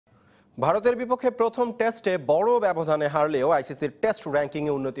ভারতের বিপক্ষে প্রথম টেস্টে বড় ব্যবধানে হারলেও আইসিসির টেস্ট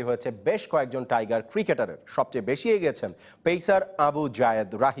র্যাঙ্কিংয়ে উন্নতি হয়েছে বেশ কয়েকজন টাইগার ক্রিকেটারের। সবচেয়ে বেশি এগিয়েছেন পেসার আবু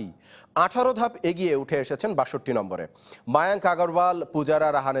জায়েদ রাহি, 18 ধাপ এগিয়ে উঠে এসেছেন 62 নম্বরে। মায়াঙ্ক আগরওয়াল, পূজারা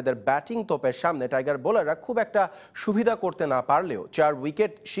রাহানেদের ব্যাটিং তোপের সামনে টাইগার বোলাররা খুব একটা সুবিধা করতে না পারলেও 4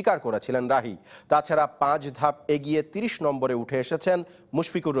 উইকেট শিকার করেছিলেন রাহি। তাছাড়া 5 ধাপ এগিয়ে 30 নম্বরে উঠে এসেছেন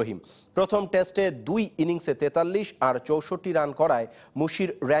মুশফিকুর রহিম। প্রথম টেস্টে 2 ইনিংসে 43 আর 64 রান করায় মুশির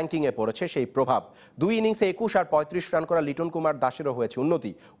র্যাঙ্কিংয়ে পড়েছে সেই প্রভাব। 2 ইনিংসে 21 আর 35 রান করা লিটন কুমার দাসেরও হয়েছে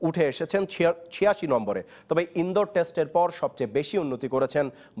উন্নতি, উঠে এসেছেন 86 নম্বরে। তবে ইন্দোর টেস্টের পর সবচেয়ে বেশি উন্নতি করেছেন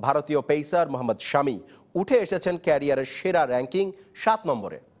ভারতীয় পেসার মোহাম্মদ শামি, উঠে এসেছেন ক্যারিয়ারের সেরা র্যাঙ্কিং 7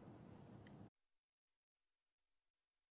 নম্বরে।